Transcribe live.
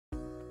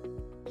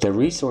The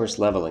resource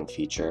leveling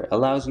feature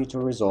allows you to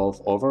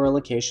resolve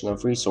overallocation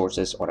of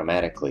resources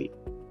automatically.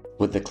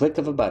 With the click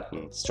of a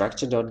button,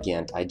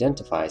 Structure.Gantt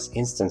identifies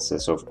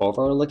instances of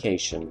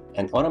overallocation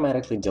and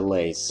automatically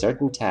delays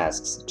certain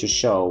tasks to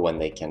show when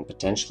they can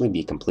potentially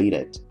be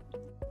completed.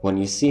 When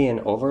you see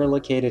an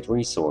overallocated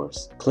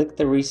resource, click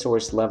the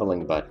Resource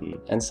Leveling button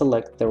and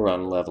select the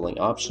Run Leveling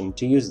option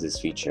to use this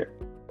feature.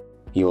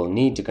 You will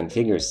need to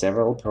configure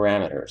several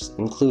parameters,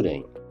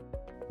 including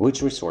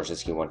which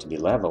resources you want to be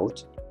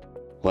leveled,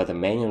 whether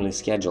manually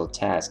scheduled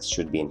tasks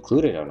should be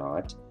included or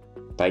not.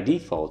 By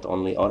default,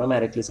 only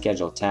automatically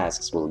scheduled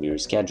tasks will be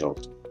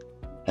rescheduled,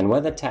 and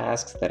whether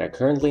tasks that are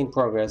currently in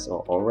progress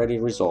or already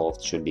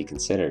resolved should be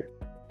considered.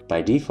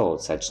 By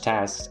default, such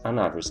tasks are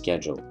not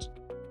rescheduled.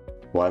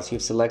 Once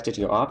you've selected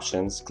your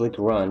options, click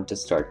Run to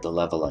start the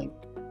leveling.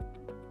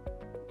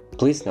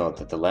 Please note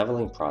that the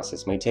leveling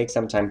process may take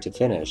some time to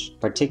finish,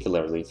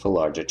 particularly for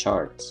larger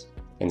charts.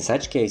 In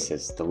such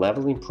cases, the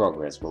leveling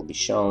progress will be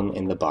shown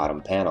in the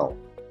bottom panel.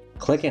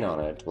 Clicking on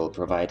it will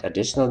provide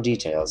additional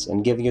details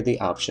and give you the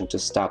option to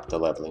stop the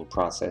leveling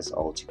process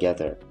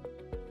altogether.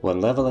 When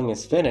leveling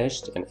is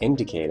finished, an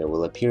indicator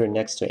will appear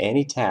next to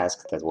any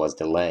task that was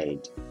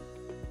delayed.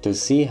 To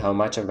see how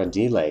much of a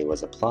delay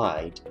was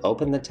applied,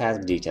 open the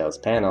Task Details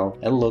panel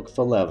and look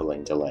for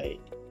Leveling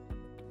Delay.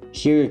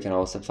 Here you can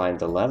also find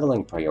the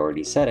leveling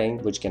priority setting,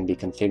 which can be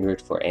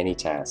configured for any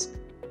task.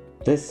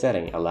 This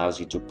setting allows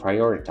you to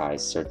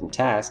prioritize certain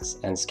tasks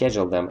and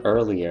schedule them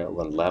earlier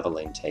when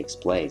leveling takes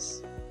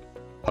place.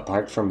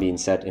 Apart from being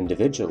set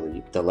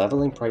individually, the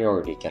leveling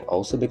priority can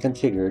also be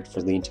configured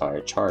for the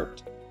entire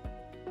chart.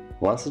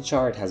 Once a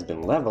chart has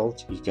been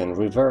leveled, you can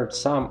revert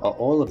some or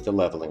all of the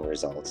leveling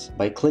results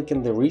by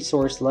clicking the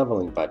Resource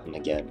Leveling button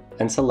again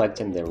and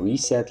selecting the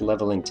Reset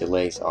Leveling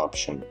Delays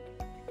option.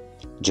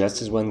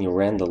 Just as when you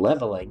ran the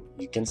leveling,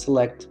 you can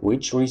select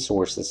which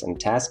resources and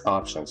task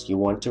options you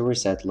want to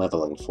reset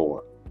leveling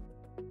for.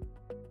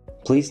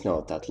 Please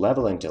note that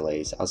leveling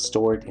delays are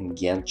stored in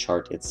Gantt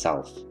chart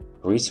itself.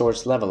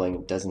 Resource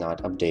leveling does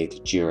not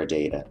update Jira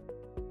data.